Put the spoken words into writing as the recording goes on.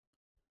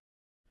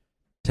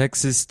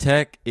Texas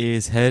Tech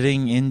is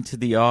heading into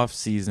the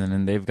offseason,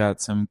 and they've got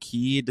some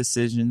key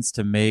decisions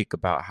to make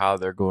about how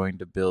they're going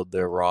to build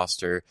their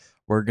roster.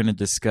 We're going to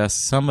discuss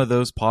some of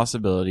those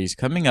possibilities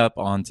coming up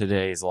on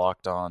today's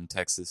Locked On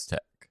Texas Tech.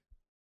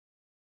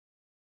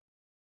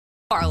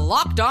 Are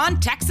Locked On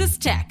Texas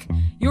Tech,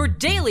 your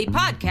daily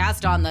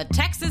podcast on the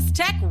Texas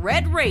Tech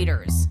Red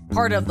Raiders,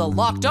 part of the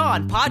Locked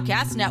On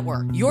Podcast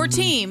Network, your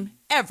team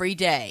every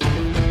day.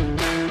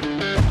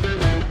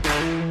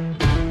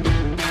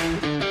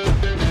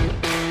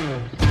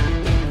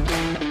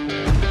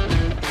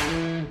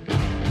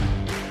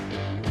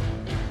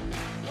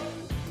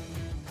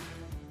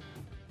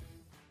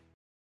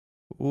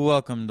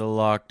 Welcome to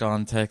Locked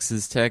On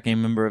Texas Tech, a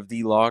member of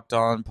the Locked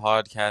On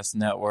Podcast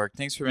Network.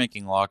 Thanks for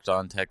making Locked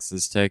On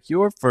Texas Tech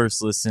your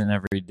first listen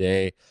every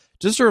day.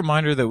 Just a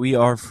reminder that we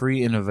are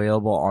free and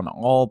available on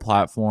all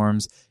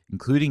platforms,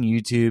 including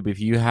YouTube. If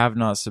you have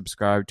not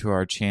subscribed to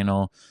our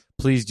channel,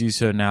 please do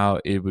so now.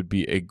 It would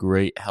be a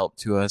great help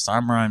to us.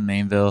 I'm Ryan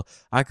Mainville.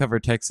 I cover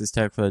Texas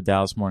Tech for the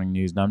Dallas Morning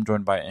News, and I'm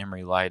joined by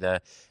Emery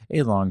Lida,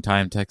 a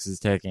longtime Texas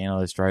Tech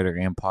analyst, writer,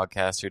 and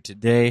podcaster.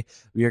 Today,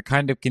 we are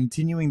kind of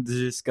continuing the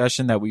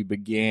discussion that we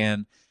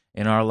began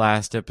in our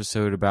last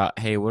episode about,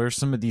 hey, what are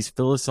some of these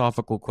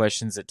philosophical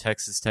questions that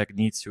Texas Tech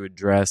needs to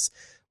address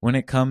when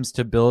it comes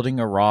to building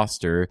a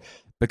roster?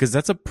 Because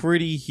that's a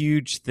pretty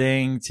huge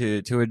thing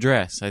to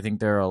address. I think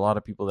there are a lot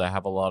of people that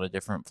have a lot of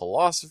different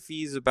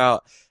philosophies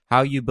about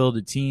how you build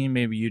a team.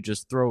 Maybe you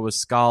just throw a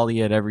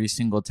Scully at every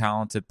single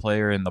talented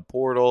player in the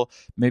portal.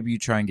 Maybe you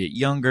try and get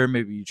younger.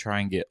 Maybe you try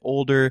and get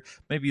older.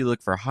 Maybe you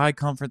look for high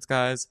conference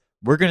guys.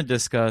 We're going to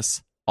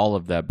discuss all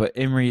of that. But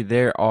Emery,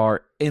 there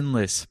are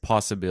endless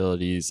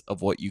possibilities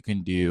of what you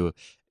can do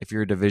if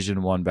you're a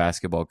Division I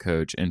basketball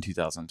coach in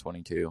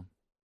 2022.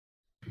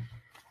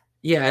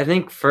 Yeah, I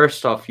think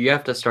first off, you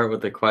have to start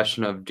with the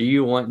question of, do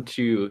you want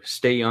to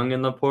stay young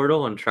in the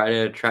portal and try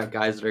to attract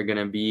guys that are going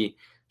to be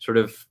sort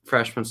of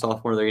freshman,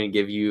 sophomore, they're going to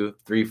give you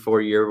 3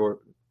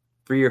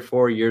 or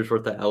 4 years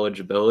worth of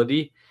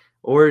eligibility?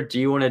 Or do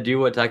you want to do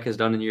what Tech has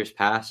done in years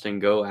past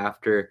and go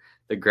after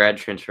the grad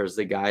transfers,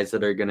 the guys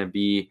that are going to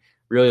be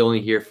really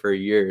only here for a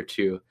year or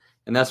two?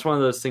 And that's one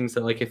of those things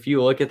that, like, if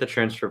you look at the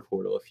transfer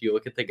portal, if you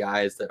look at the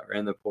guys that are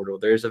in the portal,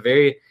 there's a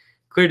very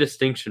clear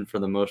distinction for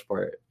the most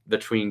part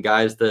between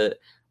guys that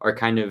are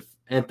kind of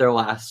at their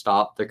last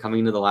stop. They're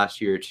coming to the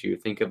last year or two.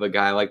 Think of a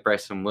guy like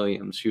Bryson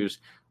Williams, who's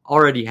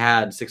already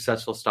had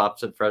successful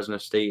stops at Fresno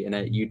State and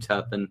at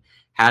UTEP and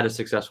had a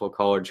successful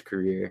college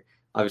career.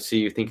 Obviously,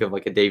 you think of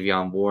like a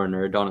Davion Warren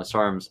or Adonis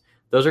Arms.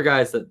 Those are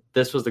guys that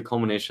this was the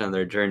culmination of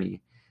their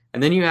journey.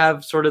 And then you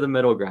have sort of the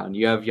middle ground.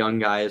 You have young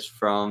guys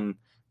from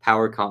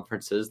power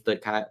conferences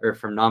or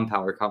from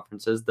non-power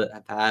conferences that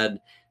have had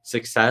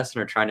success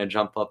and are trying to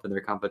jump up in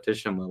their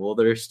competition level.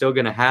 They're still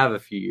going to have a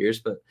few years,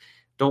 but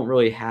don't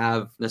really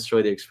have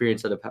necessarily the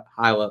experience at a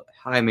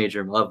high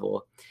major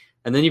level.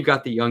 And then you've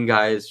got the young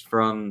guys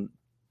from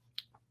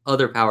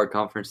other power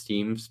conference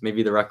teams,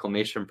 maybe the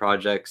reclamation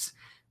projects,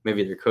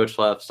 maybe their coach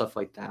left, stuff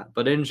like that.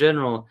 But in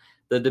general,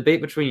 the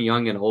debate between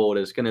young and old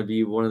is going to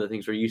be one of the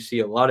things where you see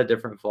a lot of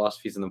different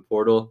philosophies in the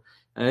portal.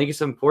 And I think it's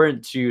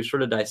important to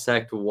sort of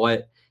dissect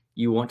what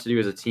you want to do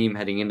as a team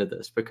heading into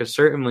this, because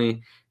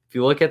certainly if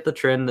you look at the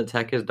trend that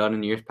Tech has done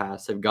in years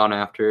past, they've gone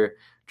after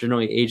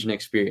generally age and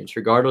experience,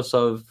 regardless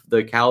of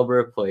the caliber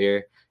of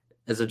player.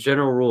 As a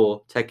general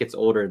rule, Tech gets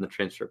older in the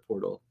transfer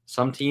portal.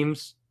 Some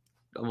teams,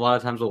 a lot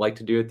of times, will like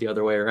to do it the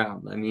other way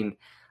around. I mean,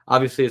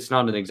 obviously, it's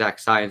not an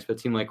exact science, but a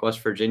team like West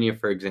Virginia,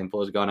 for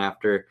example, has gone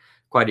after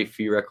quite a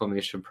few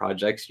reclamation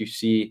projects. You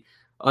see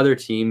other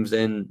teams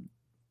in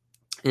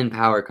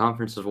power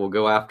conferences will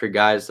go after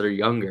guys that are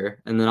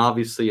younger. And then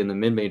obviously in the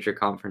mid-major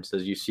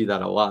conferences, you see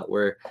that a lot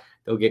where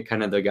they'll get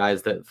kind of the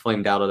guys that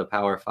flamed out at a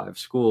Power 5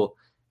 school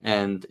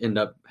and end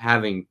up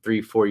having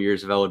 3-4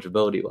 years of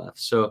eligibility left.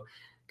 So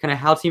kind of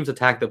how teams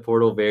attack the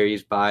portal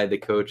varies by the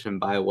coach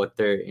and by what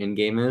their end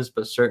game is.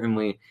 But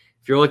certainly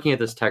if you're looking at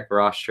this Tech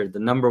roster, the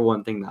number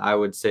one thing that I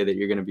would say that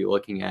you're going to be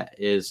looking at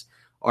is,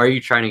 are you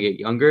trying to get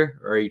younger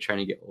or are you trying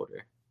to get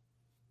older?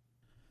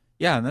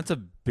 Yeah, and that's a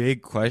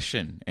big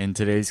question in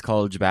today's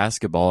college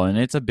basketball. And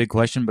it's a big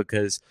question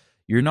because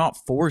you're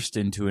not forced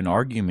into an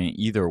argument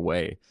either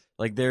way.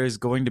 Like, there is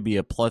going to be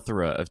a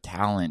plethora of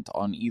talent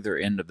on either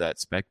end of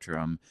that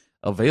spectrum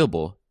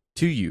available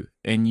to you.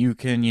 And you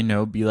can,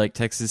 be like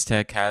Texas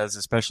Tech has,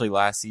 especially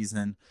last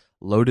season,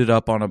 loaded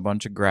up on a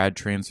bunch of grad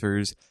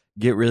transfers,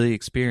 get really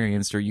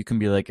experienced, or you can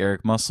be like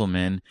Eric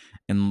Musselman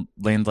and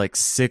land like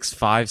 6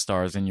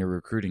 5-stars in your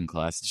recruiting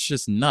class. It's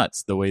just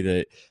nuts the way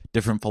that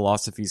different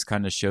philosophies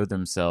kind of show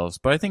themselves.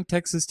 But I think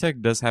Texas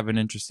Tech does have an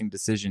interesting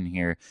decision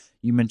here.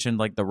 You mentioned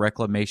like the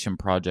reclamation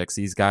projects,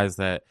 these guys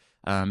that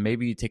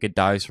maybe you take a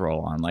dice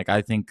roll on. Like,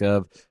 I think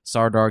of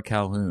Sardar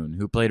Calhoun,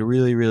 who played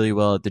really, really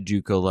well at the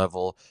JUCO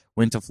level,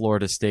 went to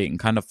Florida State and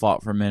kind of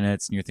fought for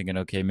minutes. And you're thinking,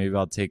 okay, maybe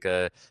I'll take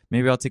a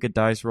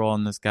dice roll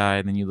on this guy.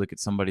 And then you look at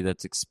somebody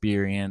that's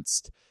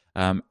experienced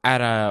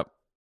at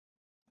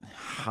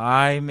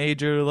high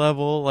major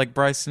level like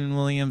Bryson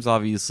Williams.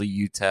 Obviously,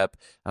 UTEP.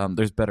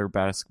 There's better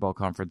basketball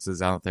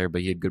conferences out there,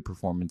 but he had good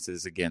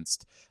performances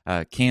against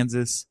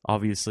Kansas,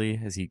 obviously,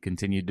 as he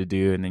continued to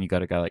do. And then you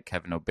got a guy like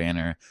Kevin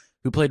O'Banner,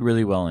 who played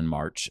really well in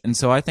March. And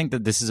so I think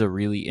that this is a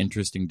really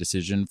interesting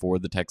decision for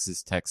the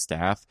Texas Tech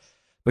staff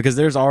because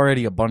there's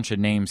already a bunch of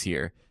names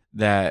here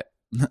that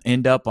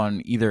end up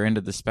on either end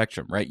of the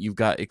spectrum, right? You've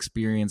got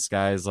experienced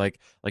guys like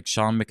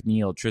Sean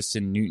McNeil,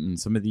 Tristan Newton,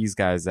 some of these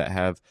guys that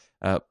have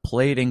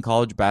played in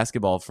college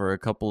basketball for a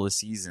couple of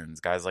seasons,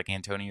 guys like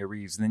Antonio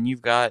Reeves. And then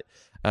you've got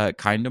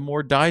kind of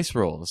more dice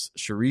rolls.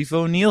 Sharif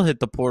O'Neal hit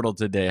the portal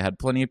today. Had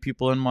plenty of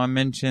people in my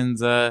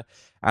mentions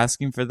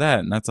asking for that,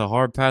 and that's a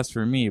hard pass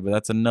for me, but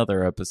that's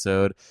another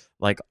episode.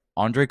 Like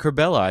Andre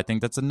Curbelo, I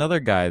think that's another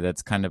guy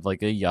that's kind of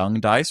like a young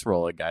dice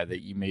roll, a guy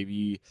that you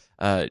maybe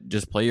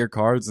just play your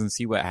cards and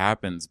see what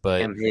happens.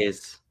 But Cam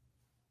Hayes.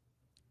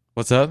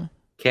 What's up?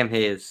 Cam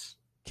Hayes.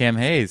 Cam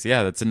Hayes,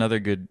 yeah, that's another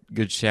good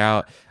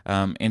shout.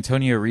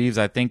 Antonio Reeves,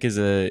 I think, is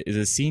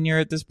a senior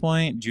at this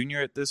point,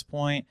 junior at this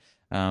point,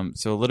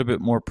 so a little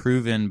bit more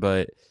proven.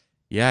 But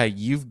yeah,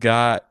 you've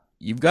got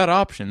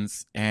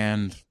options.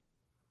 And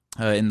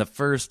in the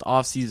first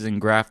offseason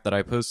graph that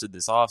I posted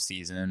this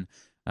offseason,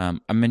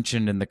 I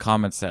mentioned in the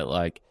comments that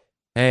like,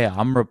 hey,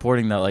 I'm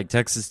reporting that like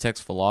Texas Tech's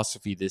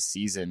philosophy this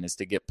season is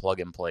to get plug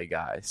and play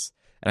guys.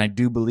 And I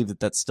do believe that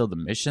that's still the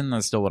mission.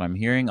 That's still what I'm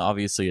hearing.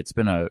 Obviously, it's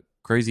been a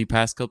crazy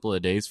past couple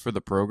of days for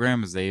the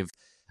program as they've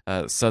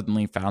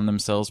suddenly found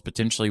themselves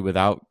potentially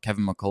without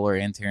Kevin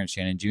McCullough and Terrence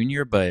Shannon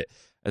Jr. But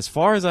as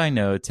far as I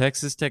know,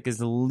 Texas Tech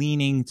is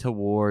leaning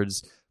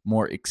towards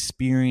more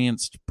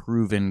experienced,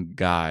 proven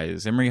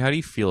guys. Emory, how do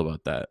you feel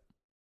about that?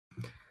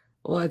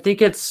 Well, I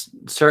think it's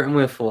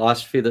certainly a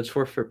philosophy that's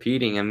worth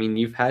repeating. I mean,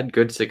 you've had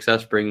good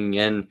success bringing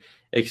in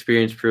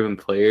experienced, proven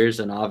players,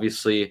 and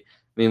obviously, I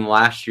mean,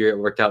 last year it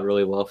worked out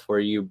really well for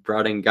you. You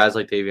brought in guys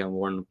like Davion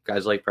Warren,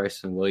 guys like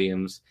Bryson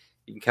Williams,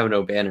 Kevin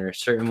O'Banner,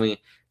 certainly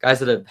guys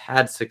that have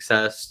had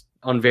success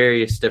on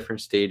various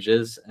different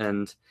stages,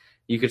 and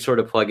you could sort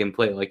of plug and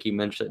play, like you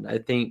mentioned. I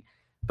think,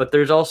 but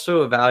there's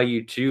also a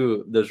value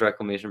to those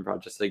reclamation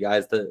projects, the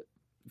guys that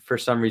for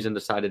some reason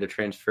decided to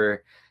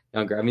transfer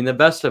younger. I mean, the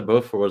best of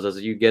both worlds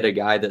is you get a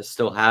guy that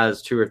still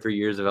has 2 or 3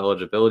 years of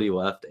eligibility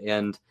left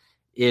and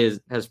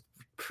has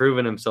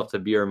proven himself to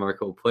be a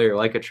remarkable player,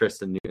 like a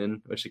Tristan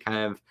Newton, which is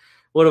kind of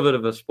a little bit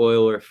of a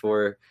spoiler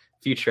for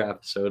future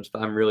episodes,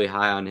 but I'm really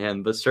high on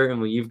him. But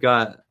certainly you've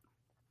got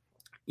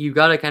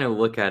to kind of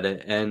look at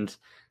it. And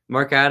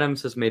Mark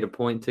Adams has made a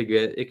point to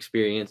get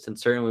experience. And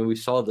certainly we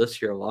saw this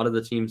year, a lot of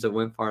the teams that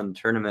went far in the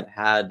tournament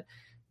had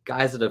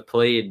guys that have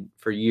played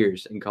for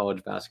years in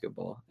college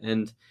basketball.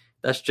 And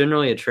that's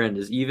generally a trend,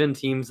 is even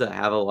teams that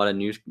have a lot of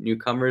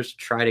newcomers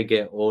try to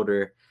get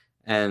older.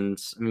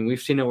 And I mean, we've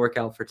seen it work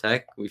out for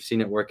Tech. We've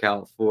seen it work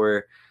out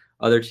for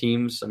other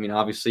teams. I mean,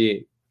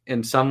 obviously,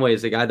 in some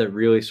ways, the guy that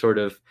really sort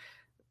of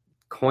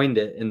coined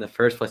it in the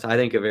first place, I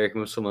think of Eric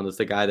Musselman as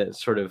the guy that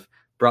sort of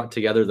brought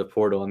together the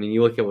portal. I mean,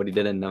 you look at what he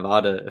did in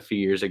Nevada a few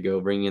years ago,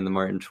 bringing in the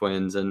Martin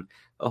twins and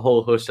a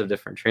whole host of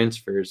different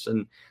transfers.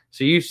 And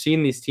so you've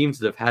seen these teams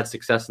that have had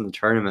success in the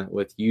tournament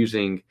with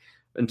using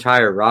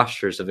entire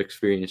rosters of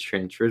experienced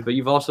transfers, but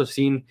you've also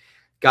seen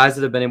guys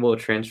that have been able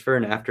to transfer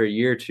and after a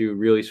year or two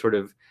really sort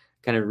of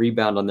kind of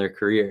rebound on their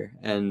career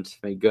and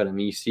make good. I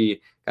mean, you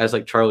see guys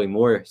like Charlie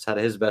Morris had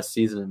his best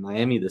season in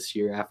Miami this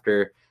year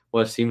after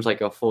what seems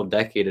like a full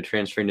decade of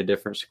transferring to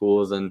different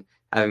schools and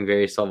having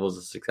various levels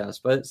of success.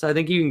 But so I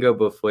think you can go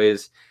both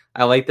ways.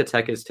 I like that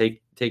Tech has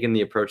taken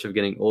the approach of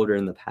getting older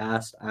in the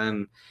past.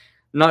 I'm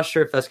not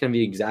sure if that's going to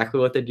be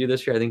exactly what they do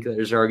this year. I think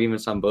there's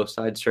arguments on both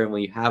sides.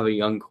 Certainly you have a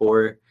young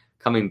core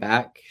coming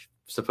back,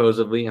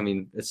 supposedly. I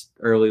mean, it's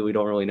early. We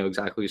don't really know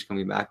exactly who's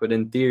coming back. But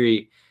in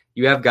theory,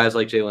 you have guys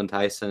like Jalen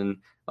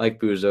Tyson,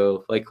 like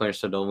Buzo, like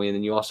Clarence Nadolny, and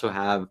then you also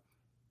have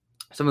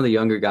some of the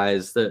younger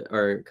guys that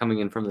are coming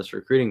in from this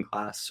recruiting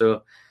class. So,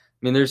 I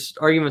mean, there's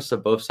arguments to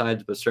both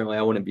sides, but certainly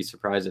I wouldn't be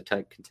surprised if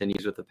Tech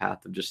continues with the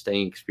path of just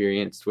staying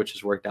experienced, which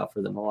has worked out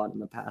for them a lot in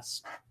the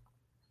past.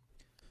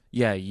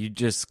 Yeah, you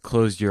just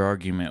closed your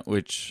argument,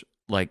 which,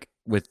 like,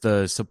 with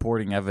the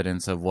supporting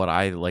evidence of what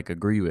I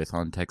agree with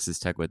on Texas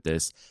Tech with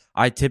this,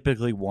 I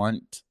typically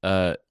want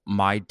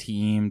my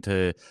team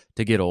to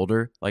get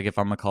older. Like if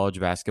I'm a college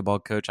basketball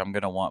coach, I'm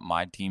going to want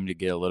my team to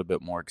get a little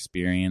bit more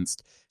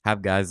experienced,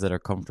 have guys that are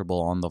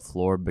comfortable on the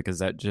floor, because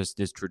that just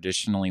is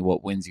traditionally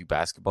what wins you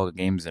basketball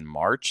games in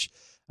March.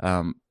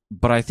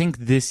 But I think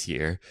this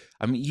year,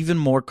 I'm even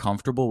more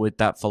comfortable with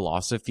that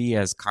philosophy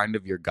as kind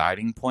of your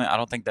guiding point. I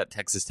don't think that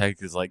Texas Tech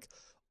is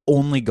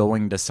only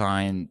going to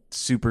sign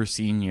super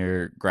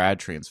senior grad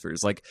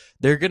transfers.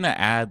 They're going to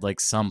add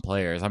some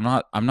players. I'm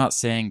not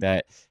saying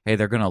that, hey,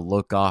 they're going to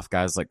look off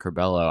guys like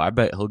Curbelo. I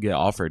bet he'll get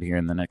offered here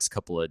in the next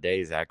couple of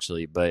days,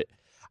 actually. But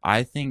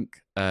I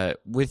think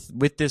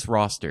with this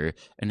roster,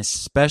 and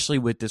especially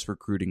with this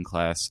recruiting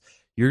class,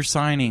 you're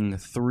signing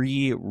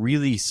 3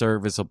 really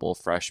serviceable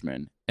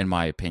freshmen, in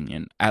my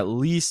opinion, at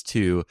least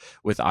 2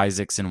 with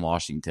Isaacs and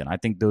Washington. I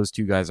think those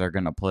 2 guys are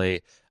going to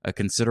play a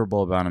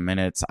considerable amount of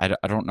minutes. I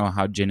don't know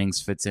how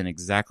Jennings fits in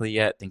exactly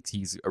yet. I think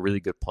he's a really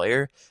good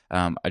player.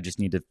 I just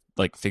need to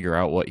figure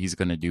out what he's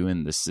going to do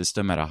in the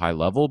system at a high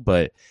level.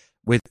 But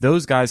with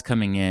those guys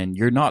coming in,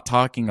 you're not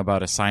talking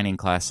about a signing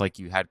class like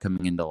you had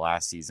coming into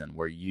last season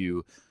where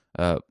you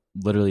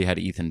literally had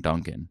Ethan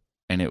Duncan.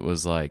 And it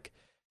was like,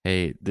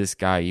 hey, this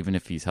guy, even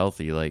if he's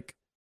healthy,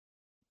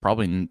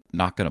 probably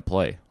not going to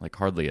play,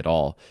 hardly at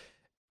all.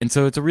 And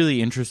so it's a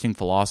really interesting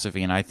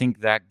philosophy, and I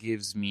think that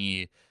gives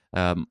me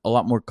a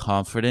lot more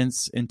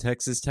confidence in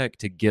Texas Tech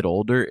to get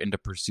older and to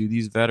pursue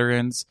these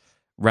veterans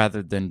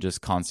rather than just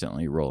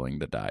constantly rolling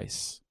the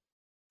dice.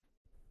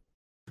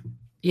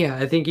 Yeah,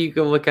 I think you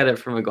could look at it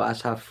from a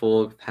glass half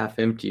full, half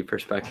empty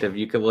perspective.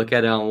 You could look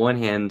at it on one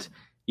hand,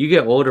 you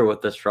get older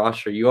with this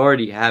roster, you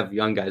already have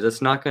young guys.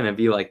 It's not going to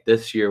be like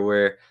this year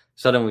where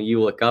suddenly you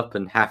look up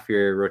and half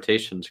your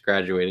rotation's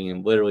graduating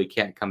and literally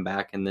can't come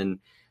back, and then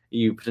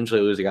you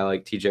potentially lose a guy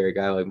like TJ or a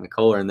guy like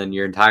McCullough, and then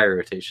your entire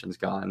rotation's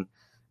gone.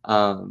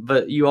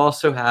 But you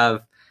also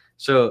have,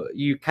 so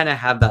you kind of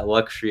have that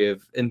luxury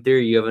of, in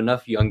theory, you have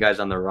enough young guys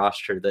on the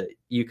roster that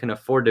you can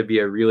afford to be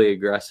a really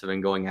aggressive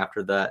in going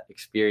after that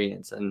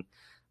experience and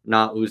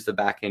not lose the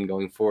back end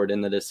going forward,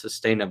 and that is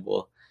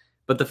sustainable.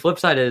 But the flip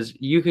side is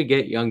you could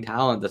get young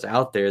talent that's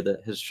out there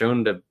that has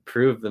shown to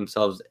prove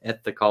themselves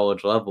at the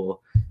college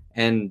level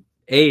and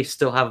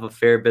still have a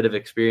fair bit of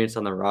experience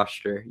on the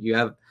roster.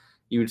 You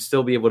would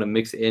still be able to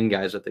mix in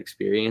guys with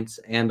experience,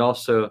 and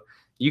also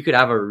you could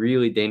have a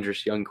really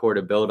dangerous young core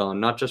to build on,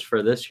 not just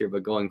for this year,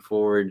 but going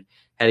forward,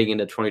 heading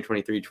into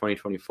 2023,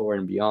 2024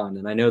 and beyond.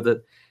 And I know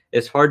that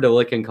it's hard to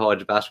look in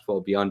college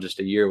basketball beyond just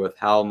a year with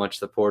how much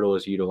the portal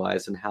is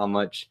utilized and how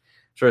much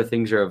sort of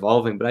things are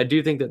evolving. But I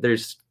do think that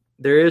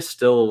there is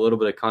still a little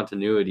bit of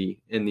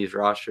continuity in these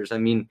rosters. I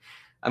mean,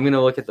 I'm going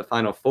to look at the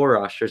Final Four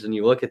rosters, and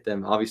you look at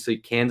them. Obviously,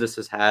 Kansas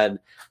has had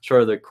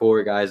sort of the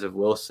core guys of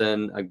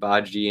Wilson,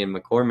 Agbaji, and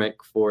McCormick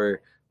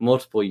for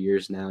multiple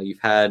years now. You've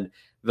had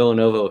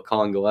Villanova,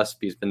 Colin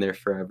Gillespie's been there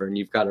forever, and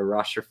you've got a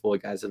roster full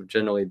of guys that have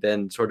generally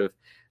been sort of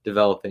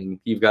developing.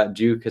 You've got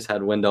Duke has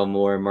had Wendell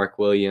Moore, Mark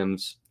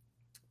Williams,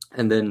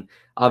 and then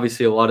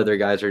obviously a lot of their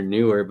guys are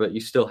newer, but you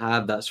still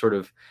have that sort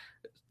of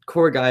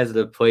core guys that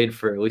have played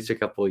for at least a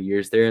couple of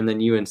years there. And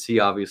then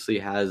UNC obviously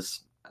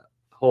has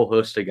whole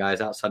host of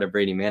guys outside of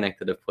Brady Manick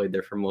that have played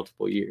there for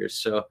multiple years.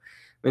 So, I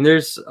mean,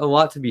 there's a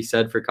lot to be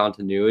said for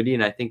continuity,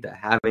 and I think that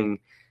having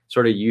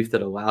sort of youth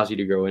that allows you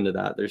to grow into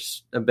that,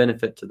 there's a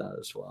benefit to that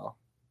as well.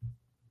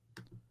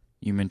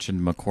 You mentioned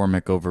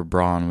McCormick over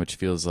Braun, which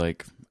feels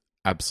like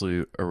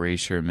absolute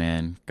erasure,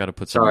 man. Got to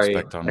put some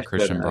respect on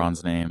Christian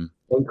Braun's name.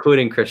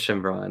 Including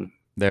Christian Braun.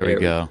 There we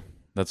go.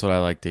 That's what I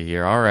like to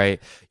hear. All right.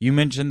 You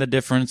mentioned the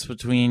difference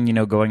between,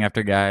 going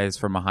after guys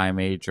from a high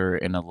major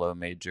and a low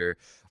major.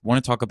 I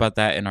want to talk about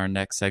that in our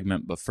next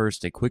segment, but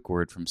first, a quick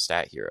word from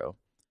Stat Hero.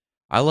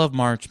 I love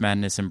March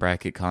Madness and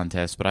bracket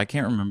contests, but I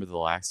can't remember the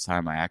last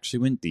time I actually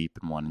went deep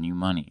and won any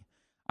money.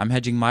 I'm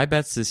hedging my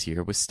bets this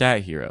year with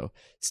Stat Hero.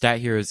 Stat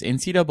Hero's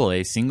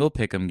NCAA single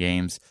pick'em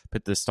games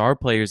pit the star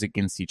players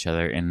against each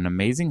other in an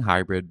amazing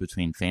hybrid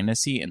between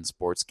fantasy and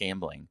sports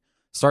gambling.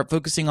 Start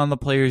focusing on the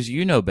players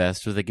you know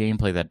best with a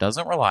gameplay that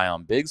doesn't rely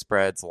on big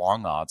spreads,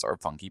 long odds, or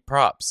funky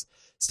props.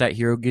 Stat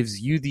Hero gives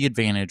you the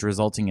advantage,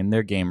 resulting in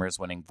their gamers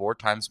winning 4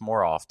 times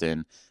more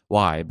often.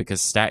 Why?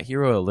 Because Stat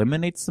Hero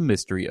eliminates the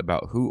mystery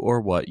about who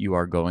or what you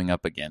are going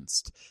up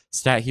against.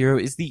 Stat Hero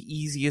is the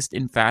easiest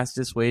and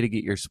fastest way to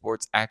get your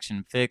sports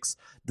action fix.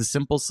 The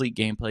simple, sleek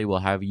gameplay will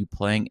have you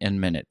playing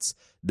in minutes.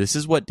 This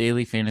is what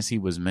daily fantasy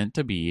was meant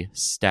to be.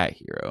 Stat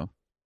Hero.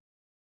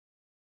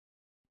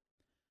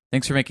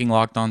 Thanks for making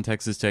Locked On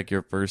Texas Tech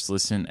your first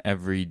listen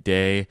every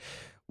day.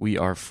 We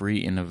are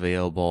free and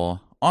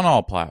available on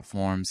all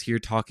platforms, here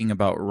talking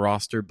about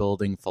roster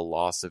building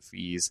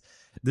philosophies.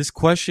 This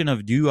question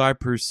of, do I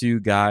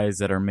pursue guys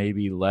that are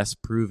maybe less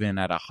proven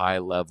at a high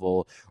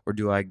level, or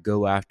do I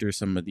go after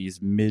some of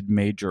these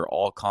mid-major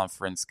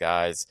all-conference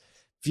guys,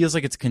 feels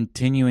like it's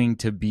continuing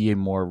to be a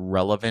more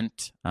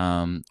relevant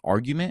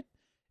argument.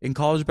 In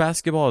college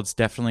basketball, it's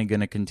definitely going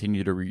to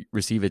continue to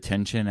receive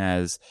attention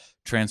as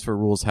transfer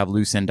rules have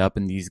loosened up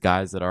and these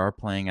guys that are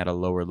playing at a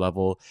lower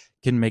level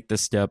can make the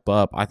step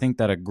up. I think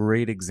that a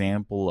great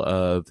example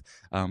of,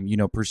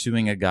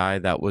 pursuing a guy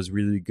that was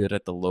really good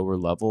at the lower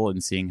level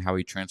and seeing how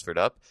he transferred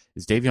up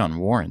is Davion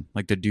Warren.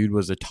 Like, the dude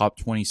was a top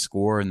 20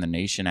 scorer in the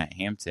nation at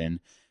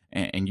Hampton,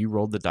 and you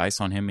rolled the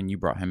dice on him and you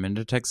brought him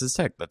into Texas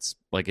Tech. That's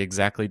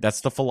that's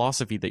the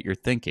philosophy that you're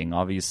thinking.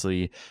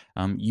 Obviously,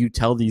 you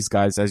tell these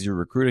guys as you're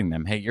recruiting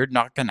them, hey, you're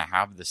not going to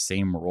have the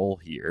same role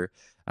here,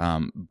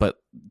 but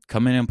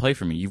come in and play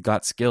for me. You've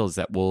got skills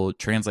that will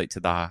translate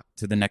to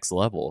the next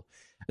level.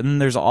 And then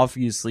there's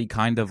obviously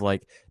kind of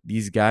like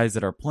these guys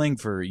that are playing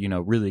for,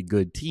 really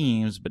good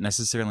teams, but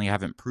necessarily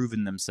haven't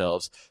proven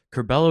themselves.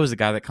 Curbelo is a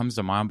guy that comes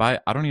to mind,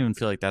 but I don't even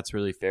feel like that's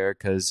really fair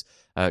because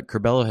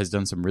Curbelo has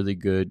done some really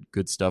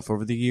good stuff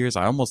over the years.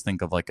 I almost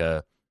think of like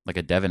a like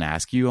a Devin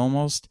Askew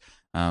almost,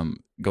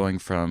 going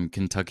from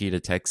Kentucky to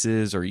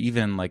Texas, or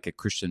even like a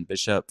Christian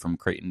Bishop from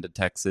Creighton to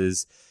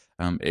Texas.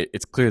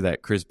 It's clear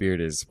that Chris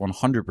Beard is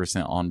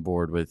 100% on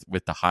board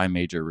with the high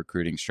major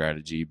recruiting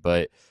strategy.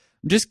 But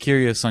I'm just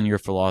curious on your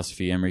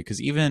philosophy, Emory,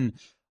 because even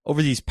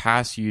over these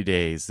past few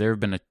days, there have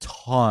been a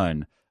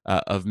ton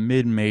of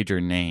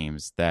mid-major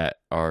names that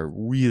are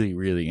really,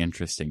 really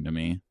interesting to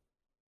me.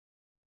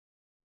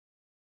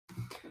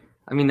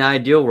 I mean, the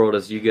ideal world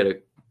is you get a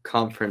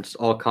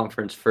all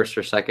conference first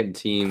or second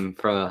team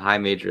from a high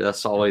major.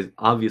 That's always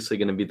obviously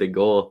going to be the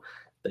goal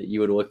that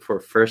you would look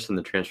for first in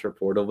the transfer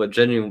portal, but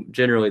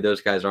generally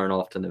those guys aren't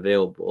often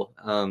available.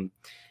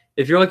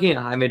 If you're looking at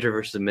high major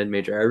versus mid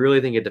major, I really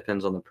think it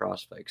depends on the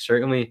prospect.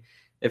 Certainly,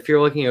 if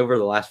you're looking over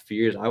the last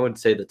few years, I would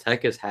say the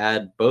Tech has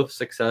had both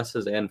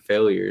successes and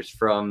failures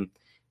from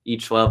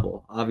each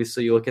level.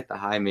 Obviously, you look at the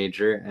high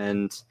major,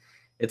 and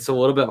it's a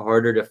little bit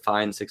harder to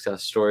find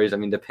success stories. I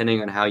mean,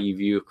 depending on how you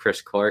view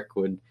Chris Clark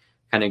would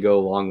kind of go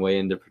a long way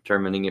into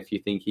determining if you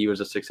think he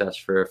was a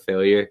success or a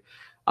failure.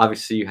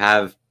 Obviously, you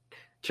have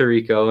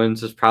Tariq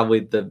Owens is probably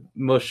the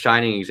most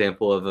shining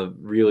example of a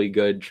really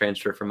good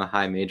transfer from a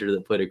high major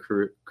that played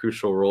a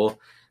crucial role.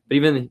 But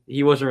even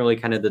he wasn't really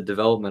kind of the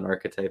development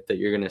archetype that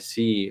you're going to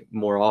see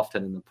more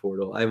often in the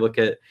portal. I look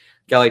at a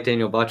guy like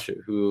Daniel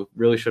Butcher, who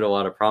really showed a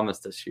lot of promise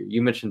this year.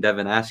 You mentioned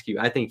Devin Askew.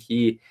 I think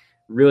he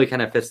really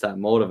kind of fits that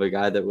mold of a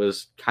guy that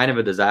was kind of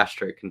a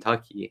disaster at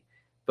Kentucky,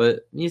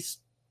 but he's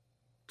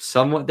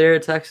somewhat there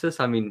at Texas.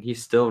 I mean,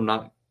 he's still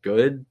not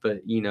good,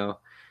 but,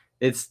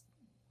 it's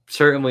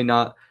certainly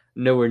not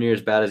nowhere near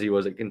as bad as he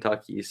was at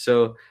Kentucky.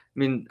 So, I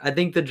mean, I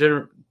think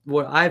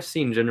what I've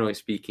seen, generally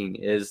speaking,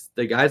 is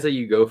the guys that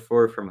you go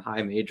for from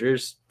high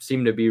majors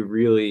seem to be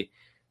really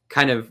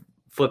kind of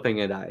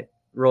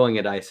rolling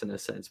a dice in a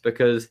sense,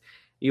 because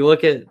you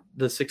look at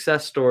the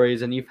success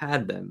stories and you've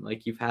had them,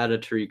 like you've had a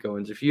Tariq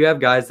Owens. If you have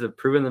guys that have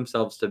proven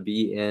themselves to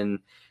be in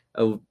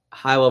a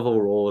high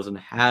level roles and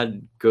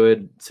had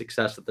good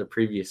success at their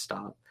previous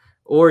stop,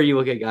 or you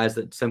look at guys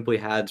that simply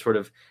had sort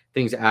of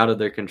things out of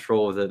their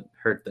control that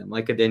hurt them,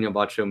 like a Daniel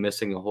Baccio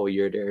missing a whole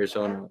year to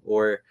Arizona,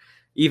 or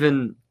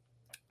even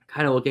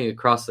kind of looking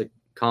across the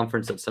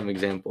conference at some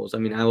examples. I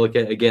mean,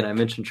 I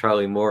mentioned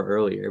Charlie Moore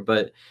earlier,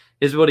 but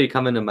his ability to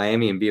come into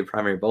Miami and be a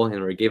primary ball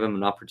handler gave him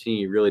an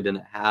opportunity he really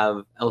didn't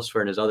have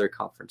elsewhere in his other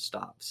conference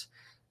stops.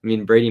 I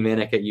mean, Brady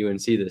Manick at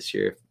UNC this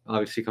year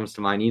obviously comes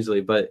to mind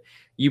easily, but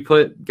you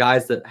put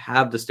guys that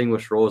have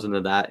distinguished roles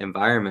into that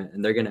environment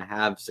and they're going to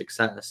have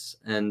success.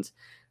 And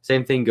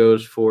same thing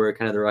goes for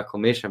kind of the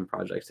reclamation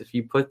projects. If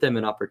you put them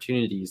in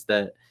opportunities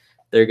that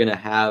they're going to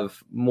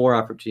have more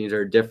opportunities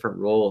or a different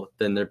role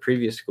than their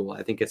previous school,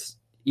 I think it's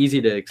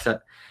easy to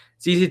accept.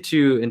 It's easy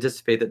to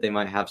anticipate that they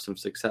might have some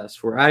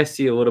success. Where I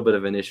see a little bit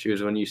of an issue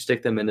is when you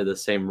stick them into the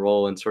same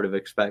role and sort of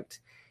expect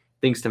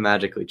things to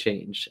magically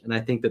change. And I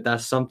think that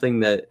that's something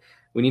that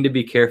we need to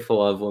be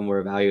careful of when we're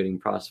evaluating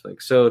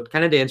prospects. So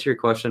kind of to answer your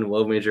question,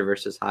 low major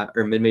versus high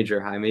or mid major,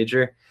 high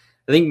major,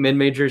 I think mid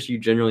majors, you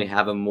generally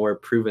have a more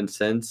proven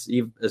sense,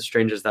 even as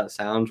strange as that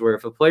sounds, where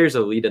if a player's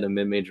elite at a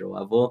mid major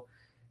level,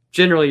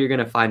 generally you're going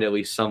to find at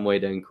least some way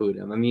to include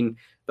him. I mean,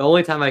 the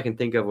only time I can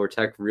think of where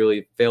Tech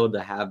really failed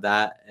to have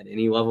that at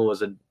any level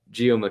was a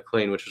Geo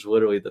McClain, which was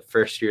literally the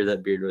first year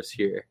that Beard was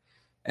here.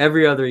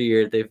 Every other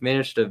year, they've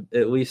managed to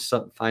at least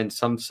find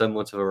some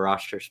semblance of a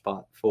roster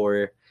spot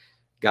for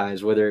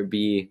guys, whether it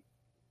be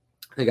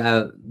the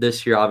guy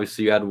this year.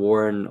 Obviously, you had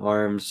Warren,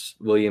 Arms,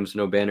 Williams,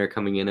 and O'Banner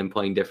coming in and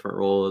playing different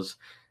roles.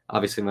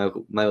 Obviously,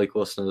 Malik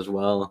Wilson as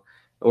well.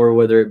 Or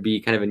whether it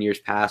be kind of in years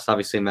past,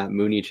 obviously Matt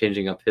Mooney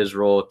changing up his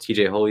role,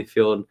 TJ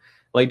Holyfield.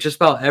 Like just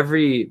about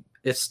every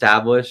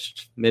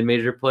established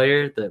mid-major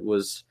player that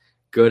was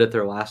good at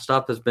their last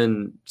stop has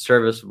been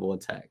serviceable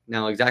at Tech.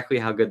 Now, exactly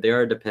how good they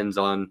are depends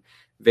on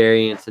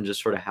variance and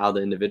just sort of how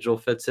the individual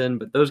fits in.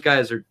 But those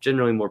guys are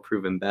generally more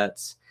proven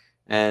bets.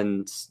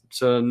 And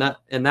so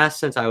in that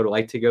sense, I would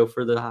like to go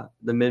for the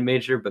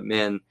mid-major. But,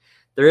 man,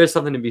 there is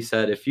something to be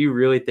said. If you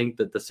really think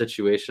that the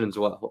situation is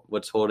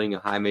what's holding a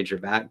high major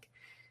back,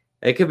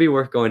 it could be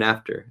worth going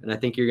after. And I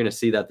think you're going to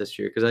see that this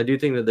year, because I do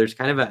think that there's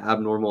kind of an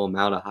abnormal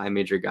amount of high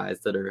major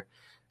guys that are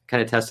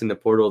kind of testing the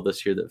portal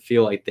this year that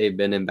feel like they've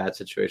been in bad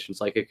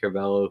situations, like a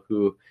Curbelo,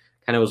 who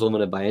kind of was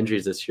limited by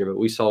injuries this year, but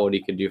we saw what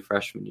he could do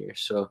freshman year.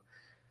 So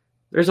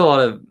there's a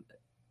lot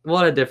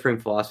of differing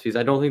philosophies.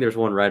 I don't think there's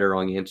one right or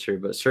wrong answer,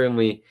 but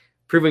certainly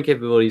proven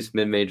capabilities,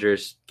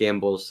 mid-majors,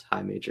 gambles,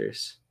 high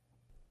majors.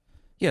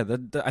 Yeah,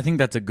 I think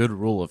that's a good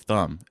rule of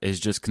thumb, is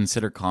just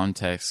consider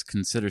context,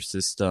 consider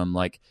system.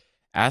 Like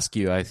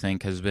Askew, I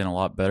think, has been a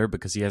lot better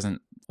because he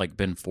hasn't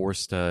been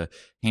forced to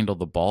handle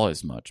the ball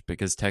as much,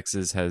 because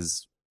Texas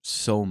has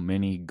so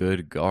many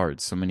good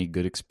guards, so many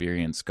good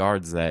experienced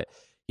guards, that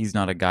he's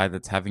not a guy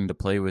that's having to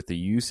play with the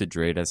usage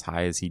rate as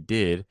high as he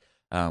did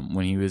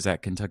when he was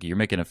at Kentucky. You're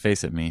making a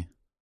face at me.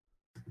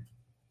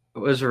 It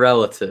was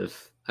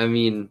relative. I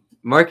mean,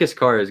 Marcus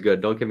Carr is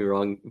good, don't get me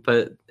wrong,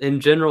 but in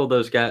general,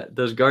 those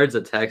guards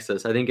at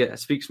Texas, I think it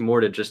speaks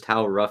more to just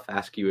how rough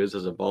Askew is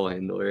as a ball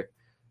handler.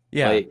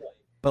 Yeah.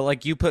 But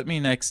like you put me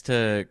next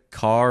to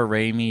Carr,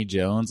 Ramey,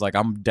 Jones, like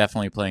I'm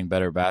definitely playing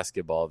better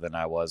basketball than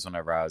I was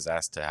whenever I was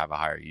asked to have a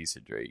higher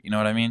usage rate. You know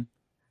what I mean?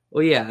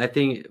 Well, yeah, I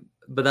think,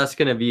 but that's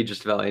going to be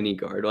just about any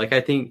guard. Like,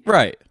 I think,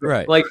 Right,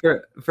 right. like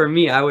for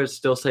me, I would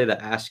still say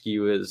that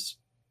Askew is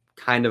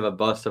kind of a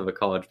bust of a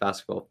college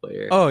basketball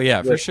player. Oh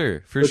yeah, for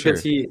sure, for sure.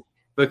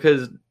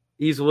 Because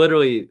he's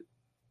literally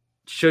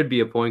should be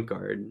a point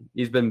guard.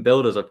 He's been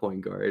built as a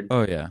point guard.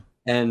 Oh yeah.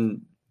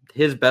 And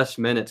his best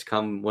minutes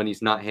come when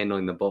he's not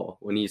handling the ball,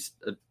 when he's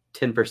a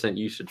 10%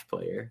 usage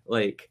player.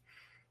 Like,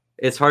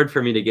 it's hard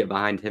for me to get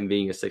behind him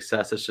being a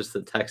success. It's just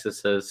that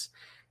Texas has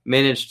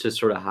managed to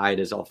sort of hide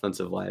his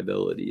offensive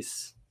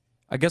liabilities.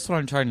 I guess what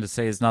I'm trying to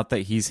say is not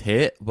that he's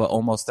hit, but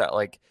almost that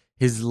like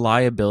his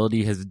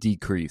liability has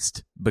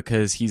decreased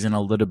because he's in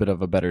a little bit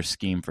of a better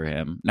scheme for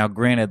him. Now,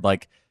 granted,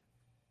 like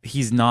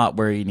he's not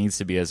where he needs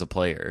to be as a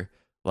player.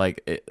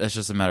 Like that's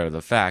just a matter of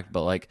the fact,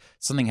 but like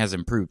something has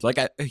improved. Like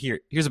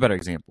here's a better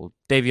example: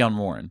 Davion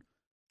Warren,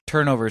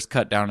 turnovers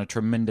cut down a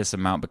tremendous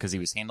amount because he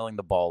was handling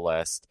the ball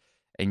less,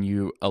 and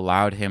you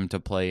allowed him to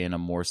play in a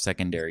more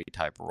secondary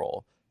type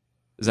role.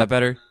 Is that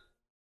better?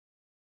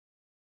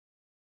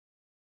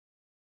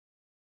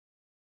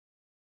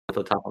 At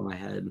the top of my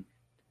head.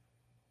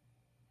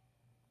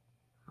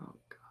 Oh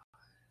God.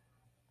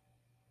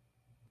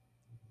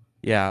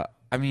 Yeah,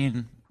 I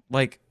mean,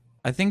 like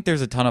I think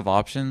there's a ton of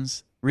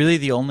options. Really,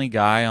 the only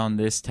guy on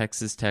this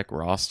Texas Tech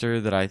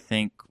roster that I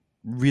think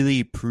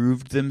really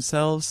proved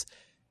themselves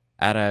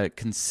at a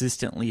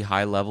consistently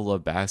high level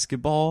of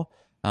basketball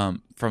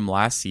from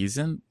last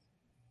season,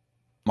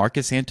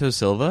 Marcus Santos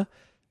Silva.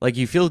 Like,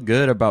 you feel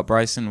good about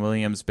Bryson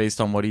Williams based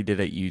on what he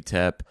did at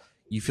UTEP.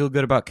 You feel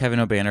good about Kevin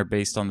Obanor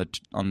based on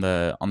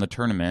the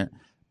tournament.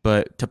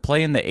 But to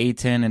play in the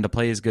A10 and to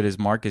play as good as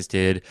Marcus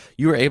did,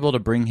 you were able to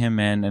bring him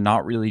in and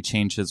not really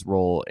change his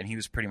role, and he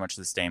was pretty much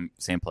the same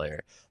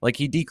player. Like,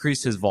 he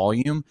decreased his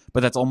volume, but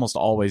that's almost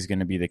always going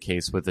to be the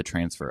case with the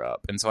transfer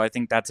up. And so I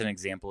think that's an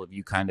example of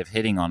you kind of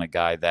hitting on a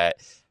guy that,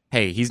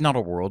 hey, he's not a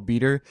world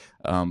beater,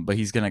 but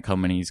he's going to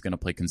come and he's going to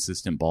play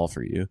consistent ball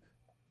for you.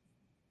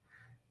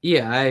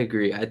 Yeah, I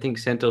agree. I think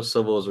Santos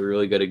Silva is a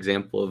really good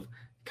example of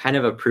kind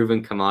of a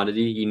proven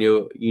commodity. You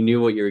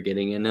knew what you were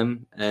getting in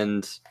him,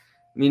 and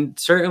I mean,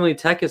 certainly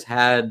Tech has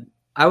had,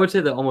 I would say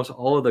that almost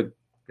all of the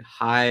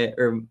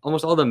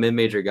almost all the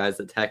mid-major guys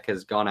that Tech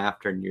has gone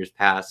after in years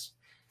past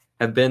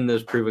have been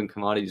those proven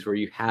commodities where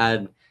you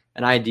had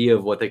an idea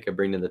of what they could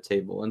bring to the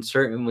table. And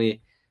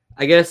certainly,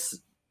 I guess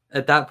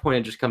at that point,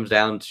 it just comes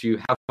down to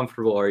how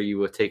comfortable are you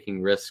with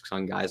taking risks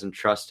on guys and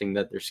trusting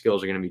that their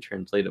skills are going to be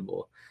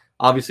translatable.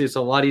 Obviously, it's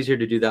a lot easier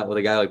to do that with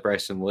a guy like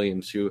Bryson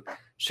Williams, who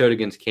showed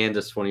against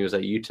Kansas when he was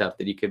at UTEP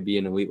that he could be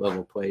an elite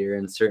level player,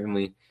 and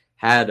certainly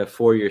had a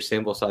 4-year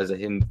sample size of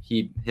him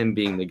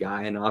being the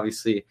guy. And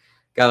obviously, a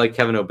guy like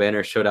Kevin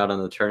Obanor showed out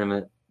on the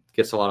tournament,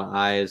 gets a lot of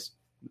eyes,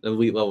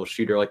 elite level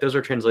shooter. Like, those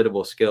are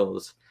translatable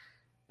skills.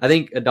 I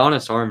think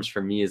Adonis Arms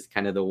for me is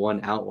kind of the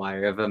one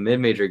outlier of a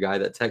mid-major guy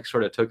that Tech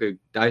sort of took a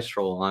dice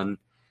roll on,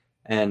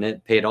 and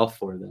it paid off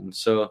for them.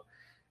 So, I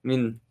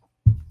mean,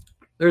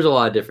 there's a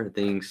lot of different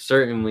things.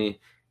 Certainly,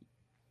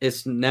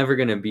 it's never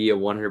going to be a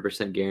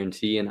 100%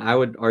 guarantee, and I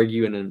would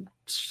argue in a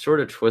sort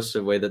of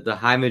twisted way that the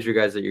high major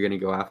guys that you're going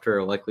to go after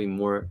are likely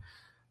more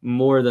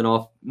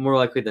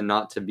likely than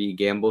not to be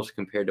gambles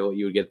compared to what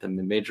you would get at the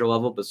mid-major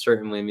level. But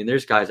certainly, I mean,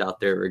 there's guys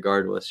out there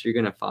regardless. You're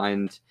going to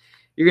find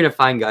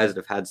guys that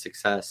have had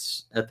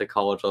success at the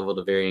college level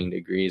to varying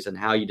degrees, and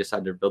how you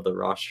decide to build the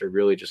roster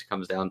really just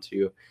comes down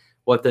to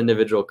what the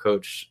individual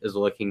coach is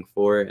looking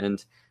for.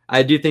 And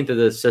I do think that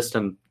the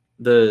system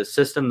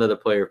that the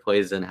player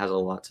plays in has a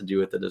lot to do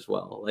with it as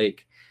well.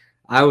 Like,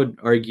 I would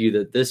argue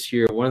that this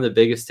year, one of the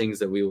biggest things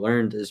that we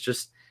learned is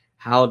just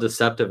how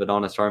deceptive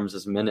Adonis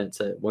Arms'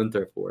 minutes at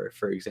Winthrop were,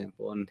 for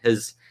example. And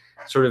his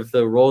sort of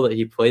the role that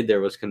he played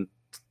there was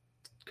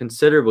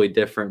considerably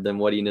different than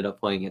what he ended up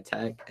playing at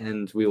Tech.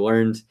 And we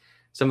learned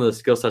some of the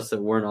skill sets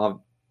that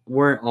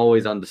weren't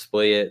always on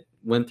display at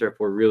Winthrop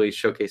were really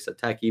showcased at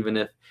Tech, even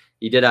if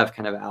he did have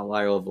kind of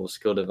outlier level of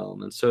skill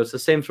development. So it's the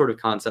same sort of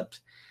concept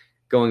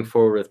going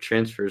forward with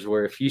transfers,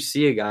 where if you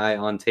see a guy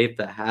on tape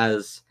that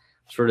has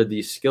sort of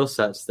these skill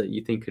sets that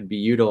you think could be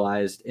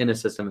utilized in a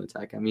system at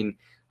Tech. I mean,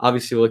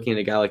 obviously looking at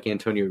a guy like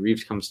Antonio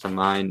Reeves comes to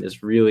mind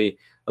is really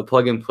a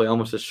plug and play,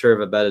 almost as sure of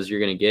a bet as you're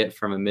going to get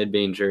from a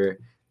mid-major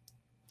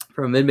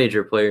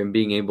player, and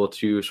being able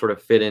to sort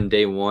of fit in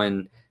day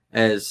one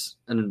as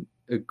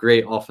a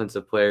great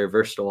offensive player,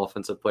 versatile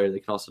offensive player that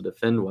can also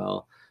defend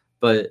well.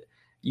 But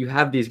you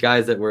have these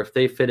guys that where if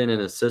they fit in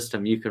a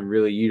system, you can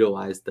really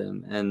utilize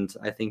them. And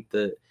I think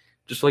that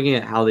just looking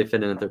at how they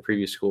fit in at their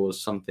previous school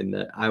is something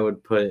that I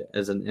would put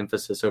as an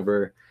emphasis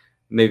over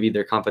maybe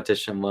their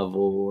competition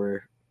level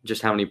or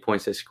just how many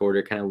points they scored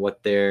or kind of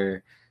what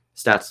their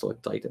stats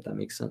looked like, if that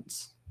makes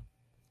sense.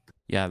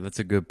 Yeah, that's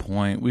a good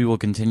point. We will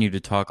continue to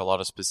talk a lot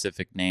of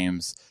specific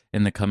names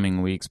in the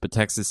coming weeks, but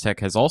Texas Tech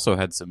has also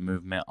had some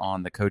movement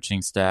on the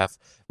coaching staff.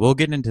 We'll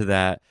get into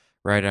that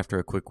right after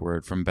a quick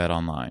word from Bet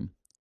Online.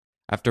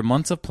 After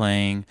months of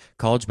playing,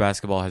 college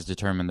basketball has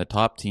determined the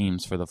top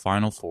teams for the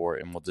Final Four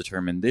and will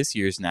determine this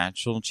year's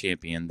national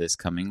champion this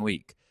coming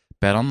week.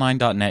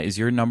 BetOnline.net is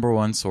your number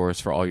one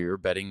source for all your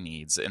betting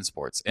needs and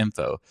sports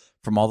info.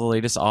 From all the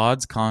latest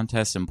odds,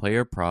 contests, and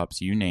player props,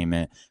 you name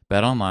it,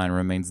 BetOnline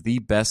remains the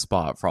best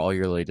spot for all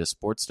your latest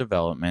sports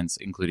developments,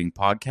 including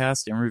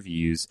podcasts and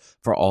reviews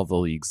for all the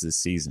leagues this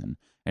season.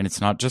 And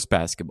it's not just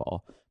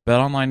basketball.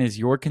 BetOnline is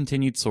your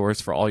continued source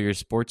for all your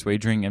sports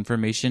wagering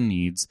information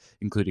needs,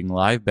 including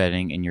live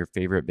betting and your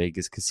favorite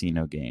Vegas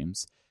casino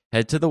games.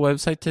 Head to the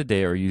website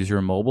today or use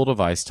your mobile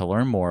device to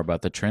learn more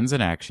about the trends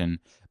in action.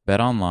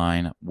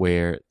 BetOnline,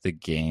 where the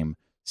game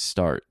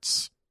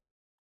starts.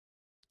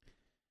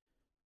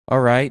 All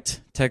right,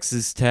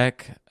 Texas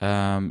Tech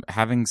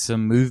having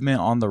some movement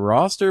on the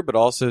roster, but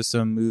also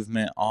some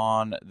movement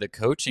on the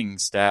coaching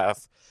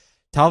staff.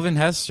 Talvin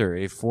Hester,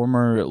 a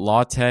former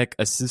La Tech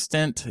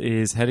assistant,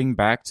 is heading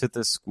back to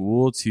the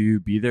school to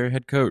be their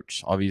head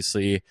coach.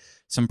 Obviously,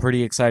 some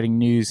pretty exciting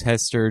news.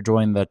 Hester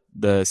joined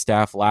the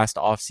staff last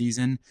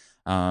offseason.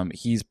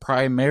 He's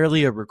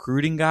primarily a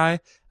recruiting guy.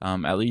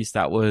 At least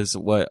that was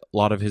what a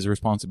lot of his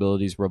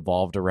responsibilities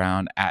revolved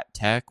around at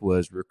Tech,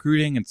 was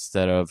recruiting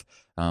instead of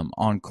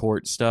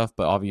on-court stuff.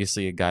 But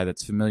obviously a guy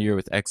that's familiar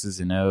with X's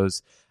and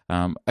O's.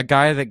 A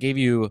guy that gave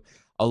you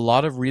a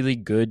lot of really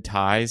good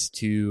ties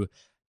to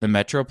the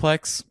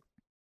Metroplex,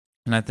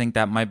 and I think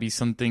that might be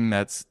something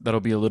that'll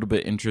be a little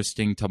bit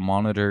interesting to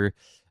monitor,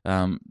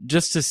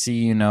 just to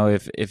see,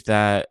 if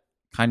that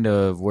kind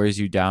of wears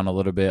you down a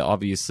little bit.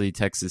 Obviously,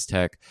 Texas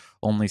Tech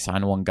only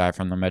signed one guy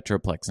from the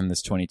Metroplex in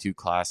this 22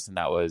 class, and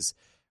that was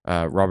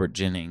Robert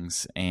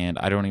Jennings. And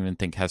I don't even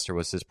think Hester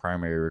was his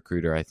primary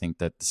recruiter. I think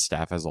that the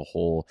staff as a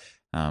whole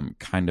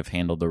kind of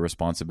handled the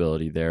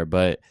responsibility there,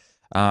 but.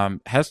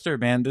 Hester,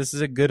 man, this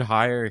is a good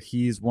hire.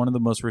 He's one of the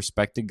most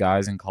respected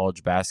guys in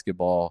college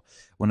basketball.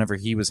 Whenever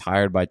he was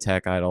hired by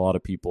Tech, I had a lot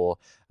of people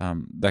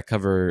that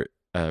cover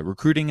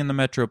recruiting in the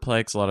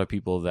Metroplex, a lot of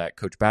people that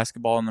coach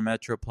basketball in the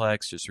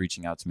Metroplex, just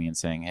reaching out to me and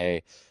saying,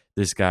 hey,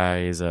 this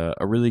guy is a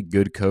really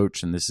good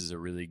coach and this is a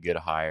really good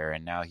hire.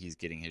 And now he's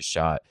getting his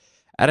shot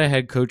at a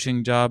head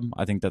coaching job.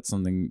 I think that's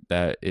something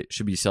that it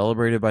should be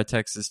celebrated by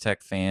Texas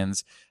Tech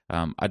fans.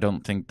 I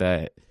don't think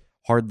that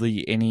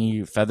hardly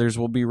any feathers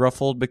will be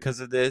ruffled because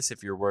of this.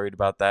 If you're worried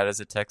about that as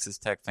a Texas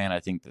Tech fan, I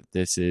think that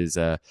this is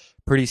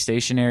pretty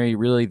stationary.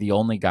 Really, the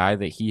only guy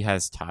that he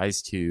has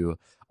ties to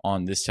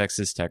on this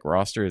Texas Tech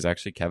roster is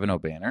actually Kevin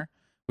Obanor,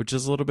 which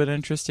is a little bit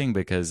interesting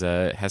because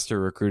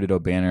Hester recruited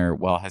Obanor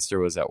while Hester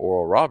was at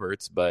Oral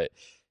Roberts. But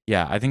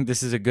yeah, I think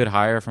this is a good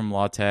hire from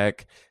La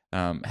Tech.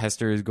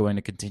 Hester is going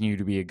to continue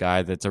to be a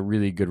guy that's a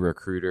really good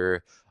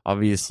recruiter.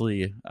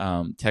 Obviously,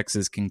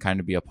 Texas can kind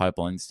of be a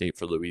pipeline state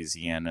for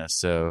Louisiana.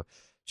 So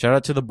shout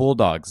out to the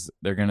Bulldogs.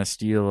 They're going to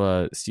steal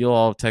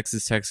all of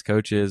Texas Tech's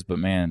coaches, but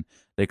man,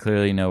 they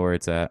clearly know where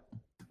it's at.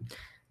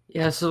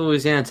 Yeah, so the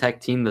Louisiana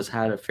Tech team has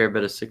had a fair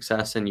bit of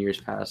success in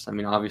years past. I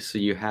mean,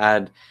 obviously you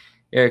had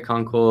Eric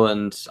Kunkel,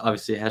 and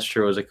obviously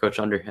Hester was a coach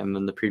under him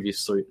in the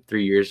previous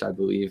 3 years, I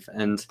believe.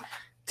 And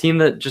team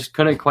that just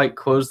couldn't quite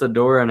close the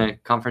door in a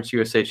Conference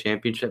USA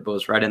championship, but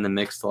was right in the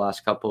mix the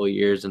last couple of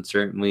years. And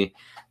certainly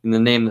the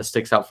name that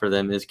sticks out for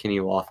them is Kenny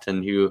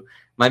Lofton, who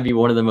might be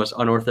one of the most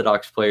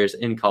unorthodox players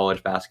in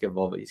college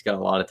basketball, but he's got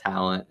a lot of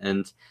talent.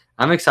 And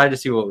I'm excited to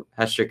see what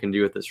Hester can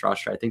do with this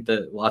roster. I think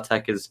that La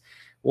Tech is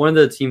one of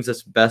the teams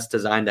that's best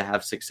designed to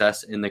have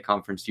success in the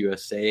Conference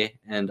USA.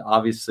 And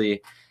obviously,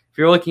 if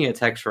you're looking at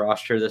Tech's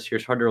roster this year,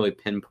 it's hard to really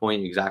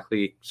pinpoint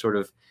exactly sort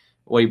of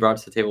what he brought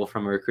to the table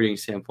from a recruiting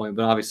standpoint,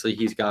 but obviously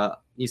he's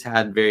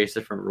had various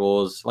different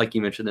roles. Like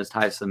you mentioned, his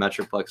ties to the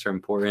Metroplex are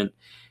important.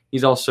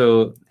 He's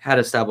also had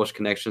established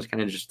connections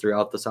kind of just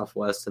throughout the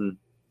Southwest and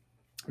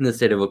in the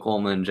state of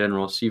Oklahoma in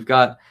general. So you've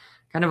got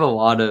kind of a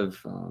lot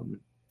of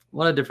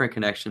different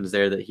connections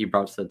there that he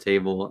brought to the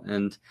table.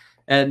 And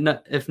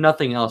if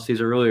nothing else, he's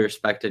a really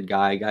respected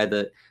guy, a guy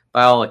that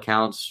by all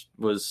accounts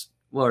was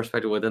well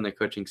respected within the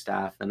coaching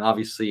staff. And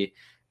obviously,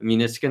 I mean,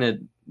 it's going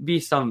to be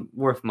some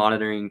worth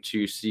monitoring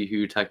to see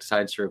who Tech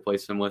decides to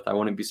replace him with. I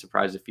wouldn't be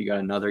surprised if you got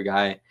another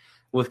guy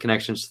with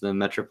connections to the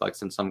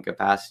Metroplex in some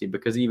capacity,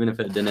 because even if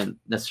it didn't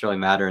necessarily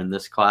matter in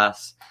this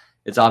class,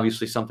 it's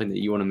obviously something that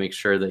you want to make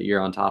sure that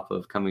you're on top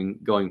of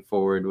going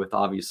forward with.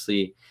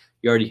 Obviously,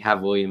 you already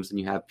have Williams and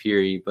you have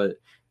Peary, but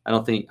I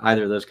don't think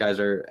either of those guys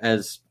are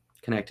as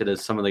connected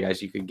as some of the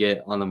guys you could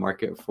get on the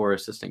market for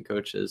assistant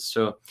coaches.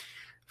 So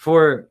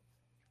for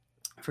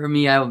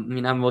me,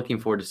 I'm looking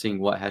forward to seeing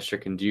what Hester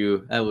can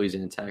do at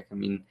Louisiana Tech. I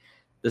mean,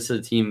 this is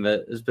a team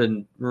that has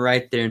been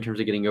right there in terms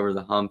of getting over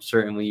the hump.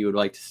 Certainly, you would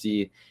like to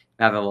see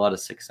have a lot of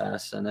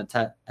success. And at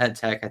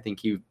Tech, I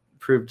think he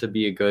proved to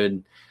be a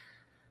good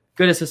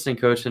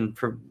assistant coach and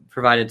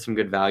provided some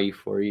good value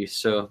for you.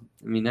 So,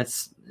 I mean,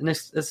 that's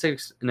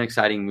an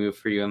exciting move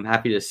for you. I'm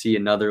happy to see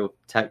another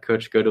Tech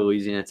coach go to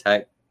Louisiana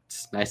Tech.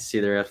 It's nice to see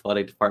their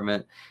athletic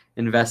department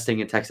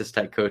investing in Texas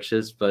Tech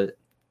coaches, but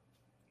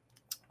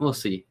we'll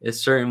see.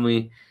 It's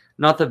certainly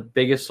not the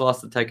biggest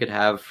loss that Tech could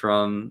have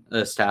from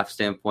a staff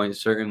standpoint.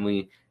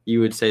 Certainly you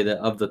would say that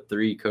of the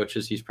three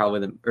coaches,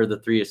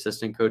 the three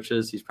assistant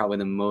coaches, he's probably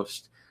the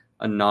most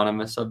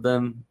anonymous of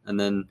them.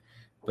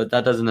 But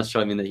that doesn't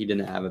necessarily mean that he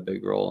didn't have a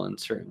big role, and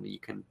certainly you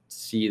can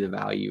see the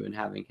value in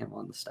having him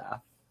on the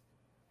staff.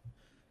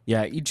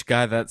 Yeah, each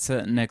guy that's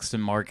next to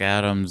Mark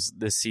Adams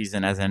this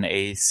season as an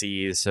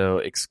AC, so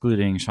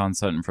excluding Sean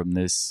Sutton from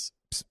this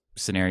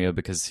scenario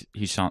because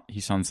he's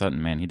Sean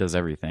Sutton, man. He does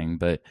everything.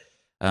 But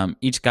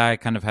each guy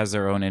kind of has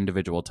their own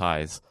individual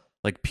ties.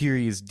 Like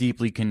Peary is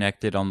deeply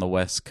connected on the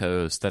West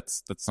Coast.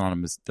 That's not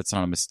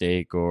a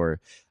mistake or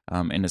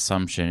an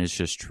assumption. It's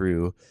just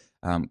true.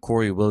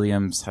 Corey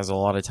Williams has a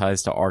lot of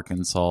ties to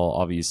Arkansas,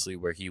 obviously,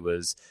 where he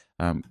was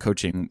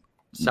coaching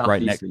Southeast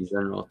right next in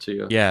general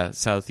too. Yeah,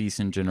 Southeast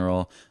in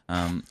general,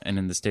 and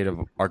in the state of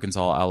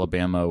Arkansas,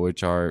 Alabama,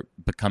 which are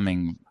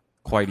becoming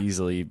quite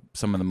easily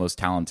some of the most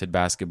talented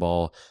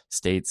basketball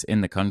states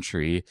in the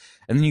country.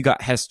 And then you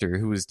got Hester,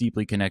 who is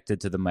deeply connected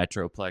to the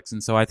Metroplex.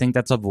 And so I think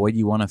that's a void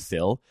you want to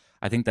fill.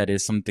 I think that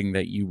is something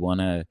that you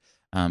want to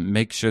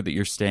make sure that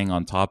you're staying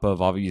on top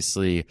of.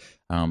 Obviously,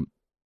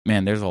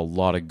 man, there's a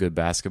lot of good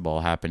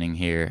basketball happening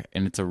here,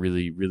 and it's a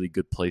really, really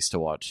good place to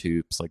watch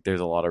hoops. Like,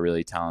 there's a lot of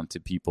really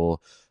talented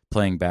people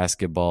playing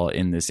basketball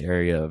in this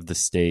area of the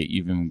state.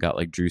 You even got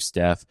like Drew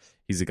Steff.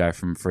 He's a guy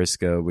from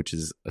Frisco, which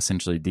is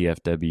essentially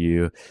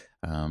DFW.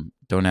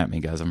 Don't at me,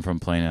 guys. I'm from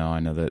Plano. I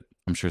know that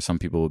I'm sure some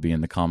people will be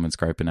in the comments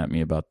griping at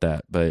me about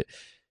that. But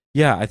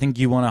yeah, I think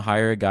you want to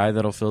hire a guy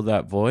that'll fill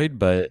that void.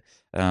 But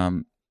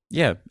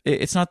yeah,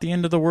 it's not the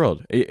end of the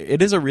world.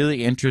 It is a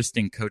really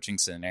interesting coaching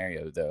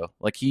scenario, though.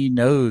 Like, he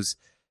knows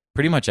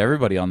pretty much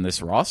everybody on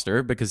this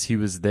roster because he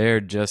was there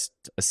just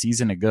a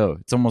season ago.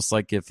 It's almost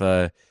like if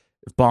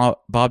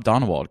Bob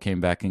Donewald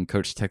came back and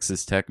coached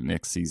Texas Tech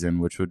next season,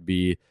 which would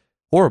be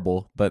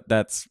horrible, but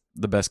that's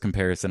the best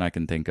comparison I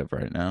can think of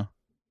right now.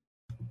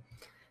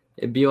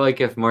 It'd be like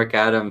if Mark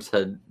Adams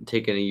had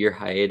taken a year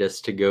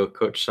hiatus to go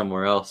coach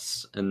somewhere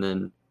else and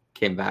then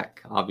came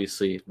back,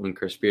 obviously, when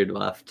Chris Beard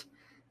left.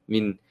 I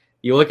mean,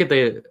 you look at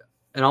in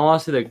all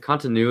honesty, the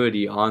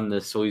continuity on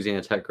this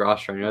Louisiana Tech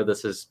roster. I know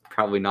this is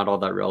probably not all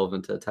that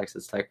relevant to the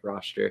Texas Tech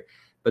roster,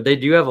 but they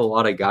do have a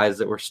lot of guys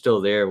that were still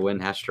there when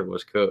Hester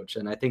was coach,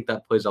 and I think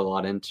that plays a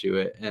lot into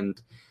it.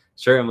 And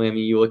certainly, I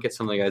mean, you look at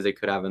some of the guys they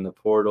could have in the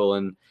portal,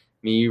 and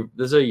I mean,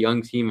 this is a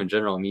young team in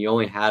general. I mean, you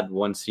only had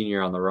one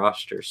senior on the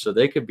roster, so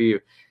they could be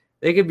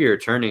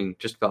returning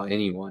just about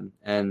anyone.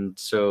 And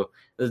so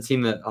the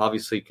team that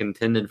obviously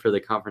contended for the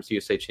Conference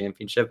USA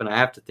Championship, and I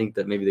have to think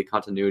that maybe the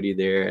continuity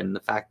there and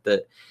the fact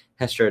that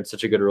Hester had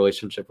such a good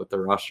relationship with the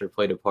roster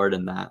played a part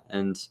in that.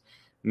 And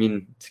I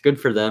mean, it's good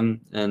for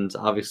them, and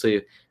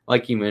obviously,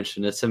 like you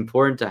mentioned, it's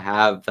important to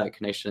have that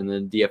connection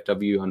in the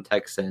DFW on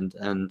Tech's end,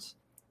 and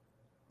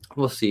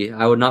we'll see.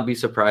 I would not be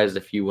surprised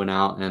if you went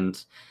out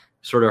and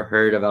sort of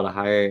heard about a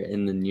hire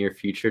in the near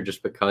future,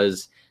 just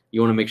because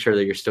you want to make sure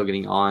that you're still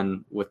getting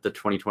on with the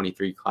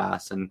 2023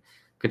 class and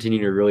continue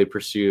to really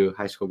pursue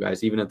high school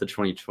guys, even if the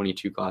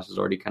 2022 class is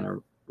already kind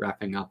of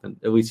wrapping up, and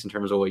at least in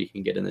terms of what you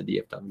can get in the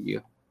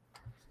DFW.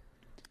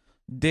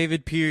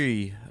 David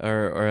Peary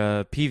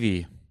or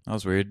Peavy. That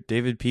was weird.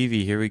 David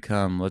Peavy, here we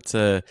come. Let's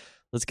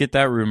get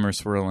that rumor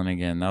swirling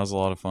again. That was a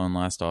lot of fun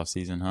last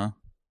offseason, huh?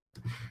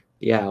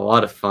 Yeah, a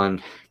lot of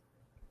fun.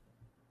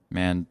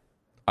 Man,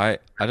 I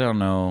don't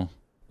know.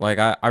 Like,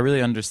 I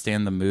really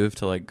understand the move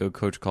to like go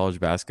coach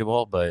college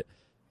basketball, but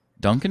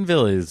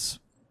Duncanville is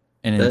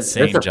an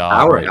insane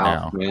job right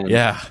now. Man.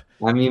 Yeah.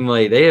 I mean,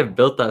 like, they have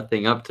built that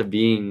thing up to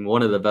being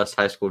one of the best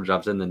high school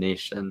jobs in the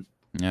nation.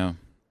 Yeah.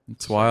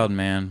 It's wild,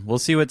 man. We'll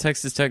see what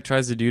Texas Tech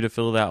tries to do to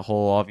fill that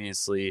hole.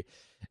 Obviously,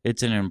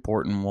 it's an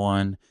important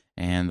one,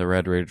 and the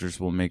Red Raiders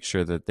will make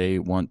sure that they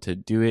want to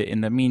do it.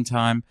 In the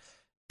meantime,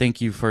 thank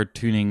you for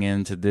tuning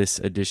in to this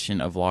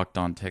edition of Locked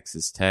On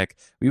Texas Tech.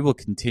 We will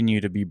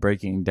continue to be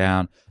breaking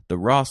down the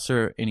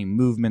roster, any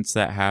movements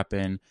that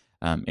happen,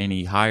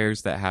 any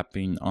hires that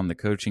happen on the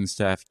coaching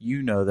staff.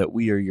 You know that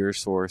we are your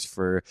source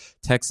for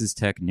Texas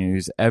Tech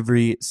news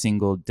every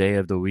single day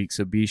of the week.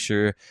 So be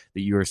sure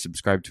that you are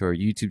subscribed to our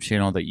YouTube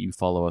channel, that you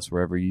follow us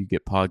wherever you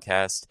get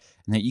podcasts,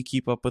 and that you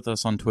keep up with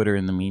us on Twitter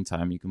in the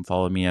meantime. You can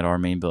follow me at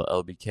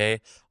rmainvillelbk.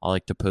 I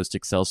like to post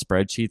Excel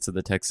spreadsheets of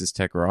the Texas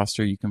Tech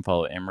roster. You can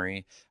follow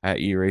Emery at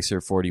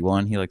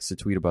eraser41. He likes to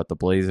tweet about the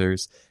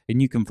Blazers.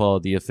 And you can follow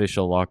the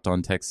official Locked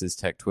On Texas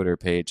Tech Twitter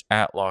page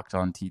at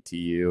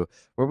LockedOnTTU,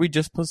 where we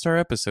just post our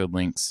episode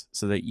links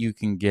so that you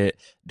can get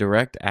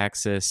direct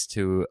access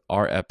to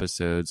our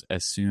episodes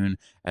as soon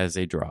as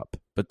they drop.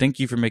 But thank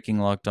you for making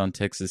Locked On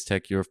Texas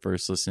Tech your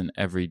first listen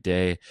every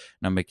day.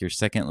 Now make your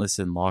second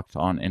listen Locked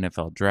On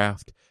NFL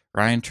Draft.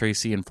 Ryan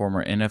Tracy and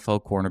former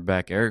NFL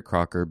cornerback Eric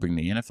Crocker bring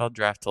the NFL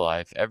Draft to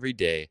life every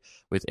day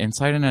with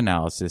insight and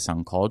analysis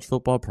on college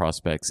football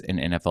prospects and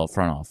NFL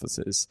front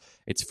offices.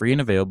 It's free and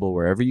available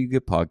wherever you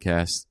get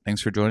podcasts.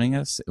 Thanks for joining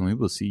us, and we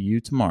will see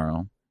you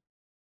tomorrow.